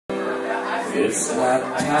It's not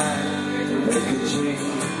time to make a change.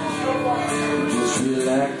 Just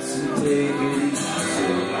relax and take it easy.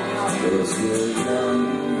 You're still young,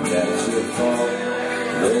 that's your fault.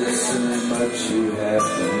 There's so much you have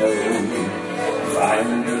to know.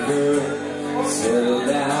 Find a girl, settle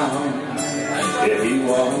down. If he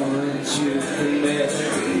wants you to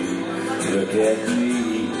marry, look at me,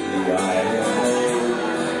 I am old,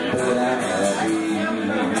 but I'm happy.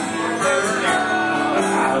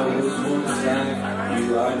 I was once like you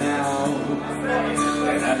are now,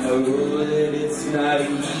 and I know that it's not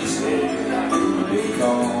easy to be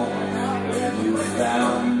calm when you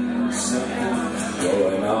found something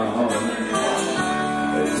going on.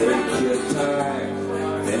 Take your time,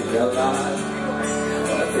 think a lot.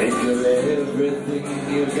 Think of everything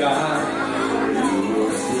you got. You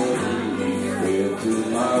will still be here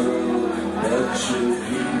tomorrow, but you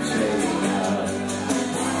can say now.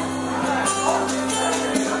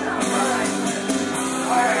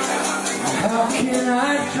 How can I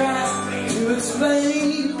try to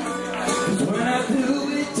explain? 'Cause when I do,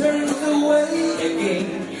 it turns away again.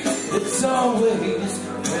 It's always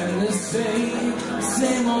been the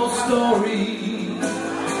same old story.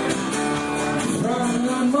 From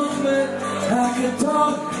the moment I could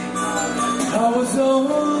talk, I was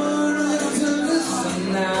ordered to listen.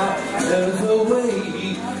 Now there's a way,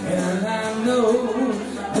 and I know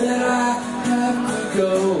that I have to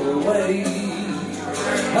go away.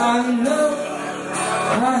 I know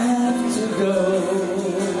I have to go.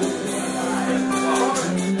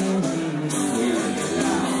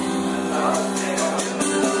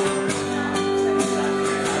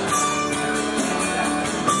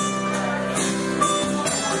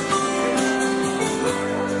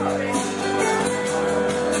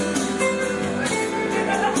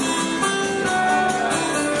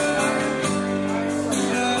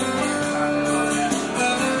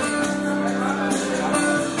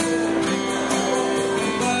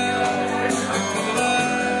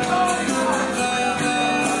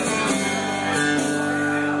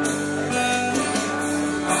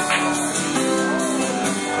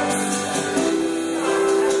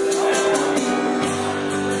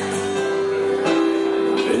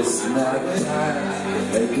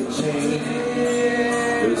 Make a change.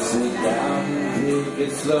 Just sit down and take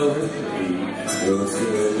it slowly. You're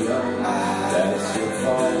still young, that's your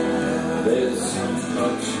fault. There's so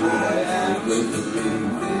much you have to go through.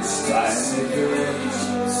 It's time to go,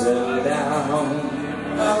 settle down.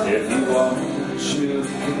 If you want, you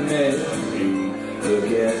can marry. Look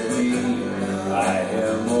at me, I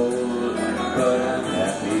am old, but I'm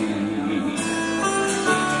happy.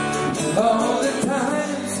 All the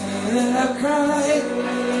times that I've cried,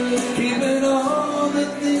 keeping all the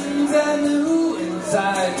things I knew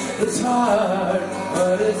inside. It's hard,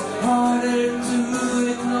 but it's harder to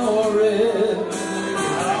ignore it.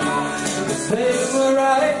 If they were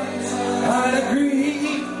right, I'd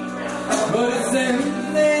agree, but it's them,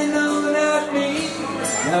 they know not me.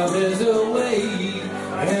 Now there's a way,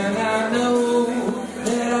 and I know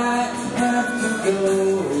that I have to go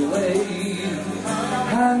away.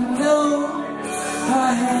 I know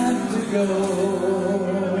I have to go.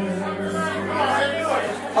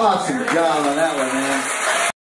 Awesome job on that one, man.